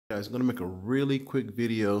Guys, I'm going to make a really quick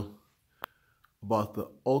video about the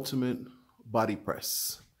Ultimate Body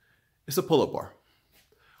Press. It's a pull-up bar.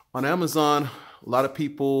 On Amazon, a lot of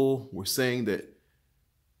people were saying that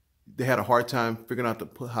they had a hard time figuring out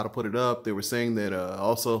how to put it up. They were saying that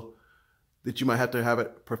also that you might have to have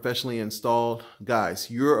it professionally installed.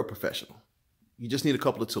 Guys, you're a professional. You just need a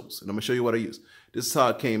couple of tools, and I'm going to show you what I use. This is how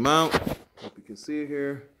it came out. Hope you can see it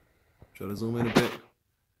here. Try to zoom in a bit.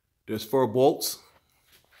 There's 4 bolts.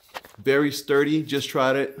 Very sturdy, just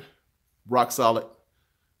tried it, rock solid,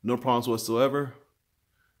 no problems whatsoever.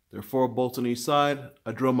 There are 4 bolts on each side.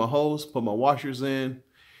 I drill my holes, put my washers in,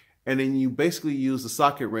 and then you basically use the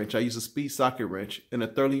socket wrench. I use a speed socket wrench in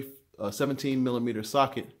a 17 millimeter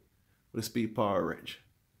socket with a speed power wrench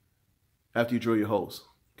after you drill your holes,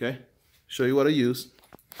 okay? Show you what I use.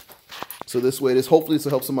 So this way, hopefully this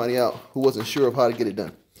will help somebody out who wasn't sure of how to get it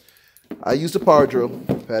done. I used a power drill,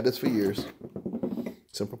 I've had this for years.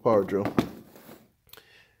 Simple power drill.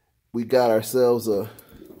 We got ourselves a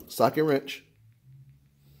socket wrench.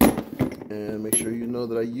 And make sure you know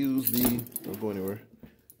that I use don't go anywhere.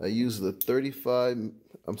 I use the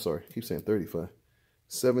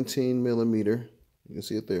 17 millimeter. You can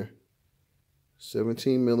see it there.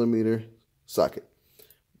 17 millimeter socket.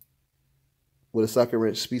 With a socket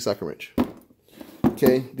wrench, speed socket wrench.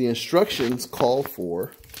 Okay, the instructions call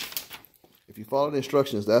for, if you follow the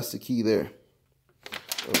instructions, that's the key there.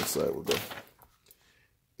 Other side will go.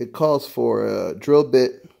 It calls for a drill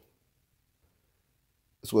bit.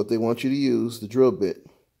 That's what they want you to use, the drill bit.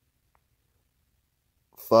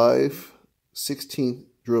 5/16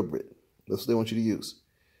 drill bit. That's what they want you to use.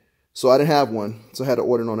 So I didn't have one, so I had to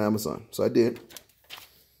order it on Amazon. So I did.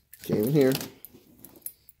 Came in here.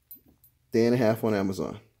 Day and a half on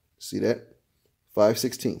Amazon. See that?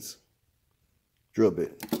 5/16 drill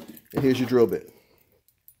bit. And here's your drill bit.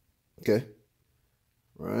 Okay?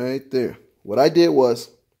 Right there. What I did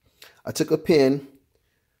was, I took a pin,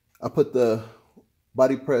 I put the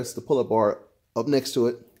body press, the pull-up bar up next to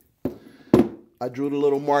it. I drew the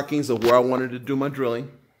little markings of where I wanted to do my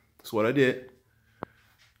drilling. That's what I did.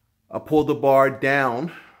 I pulled the bar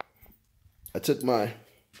down. I took my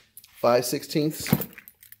 5/16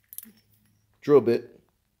 drill bit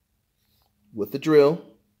with the drill,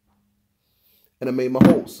 and I made my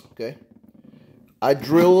holes, okay? I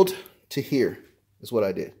drilled to here. That's what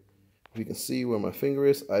I did. If you can see where my finger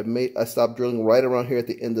is, I stopped drilling right around here at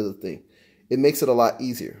the end of the thing. It makes it a lot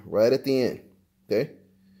easier, right at the end, okay?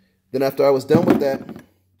 Then after I was done with that,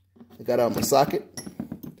 I got out my socket,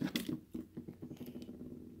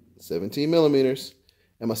 17 millimeters,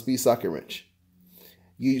 and my speed socket wrench.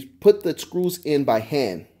 You put the screws in by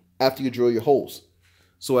hand after you drill your holes.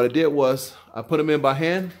 So what I did was, I put them in by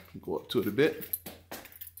hand, go up to it a bit,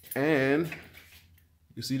 and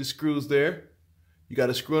you see the screws there. You got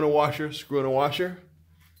a screw and a washer,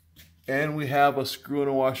 and we have a screw and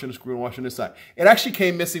a washer and a screw and a washer on this side. It actually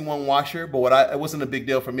came missing one washer, but it wasn't a big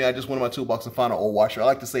deal for me. I just went in my toolbox and found an old washer. I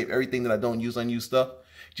like to save everything that I don't use, unused stuff,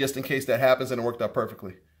 just in case that happens, and it worked out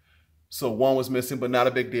perfectly. So one was missing, but not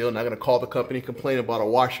a big deal. Not gonna call the company, complain about a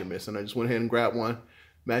washer missing. I just went ahead and grabbed one,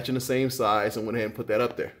 matching the same size, and went ahead and put that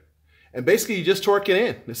up there. And basically, you just torque it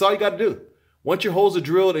in. That's all you gotta do. Once your holes are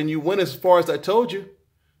drilled and you went as far as I told you,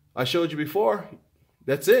 I showed you before,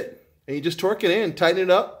 that's it. And you just torque it in, tighten it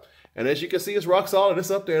up. And as you can see, it's rock solid. It's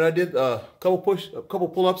up there. And I did a couple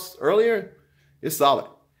pull-ups earlier. It's solid.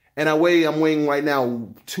 And I'm weighing right now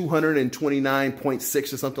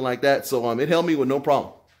 229.6 or something like that. So it held me with no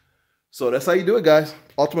problem. So that's how you do it, guys.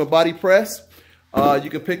 Ultimate Body Press. You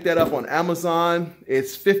can pick that up on Amazon.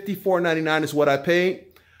 It's $54.99 is what I paid.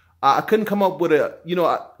 I couldn't come up with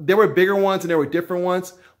there were bigger ones and there were different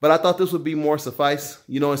ones. But I thought this would be more suffice,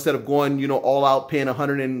 instead of going, all out, paying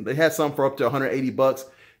 100, and they had some for up to 180 bucks.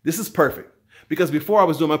 This is perfect. Because before I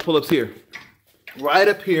was doing my pull-ups here, right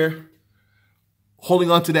up here, holding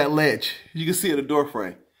onto that ledge. You can see it, the door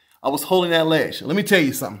frame. I was holding that ledge. Let me tell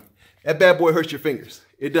you something. That bad boy hurts your fingers.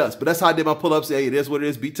 It does. But that's how I did my pull-ups. Hey, it is what it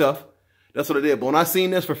is. Be tough. That's what I did. But when I seen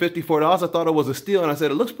this for $54, I thought it was a steal. And I said,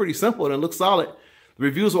 it looks pretty simple and it looks solid. The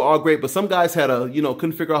reviews were all great, but some guys had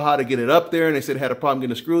couldn't figure out how to get it up there, and they said had a problem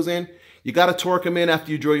getting the screws in. You got to torque them in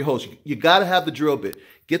after you drill your holes. You got to have the drill bit.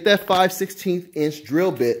 Get that 5/16 inch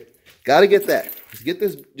drill bit. Got to get that. Get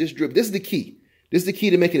this drill. This is the key. This is the key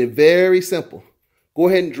to making it very simple. Go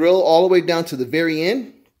ahead and drill all the way down to the very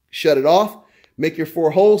end. Shut it off. Make your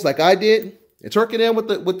 4 holes like I did, and torque it in with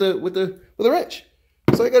the wrench.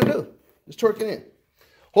 That's all you got to do. Just torque it in.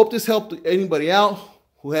 Hope this helped anybody out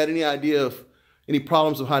who had any idea of any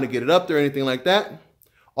problems of how to get it up there or anything like that.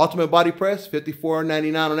 Ultimate Body Press,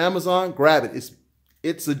 $54.99 on Amazon. Grab it.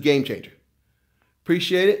 It's a game changer.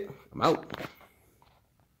 Appreciate it. I'm out.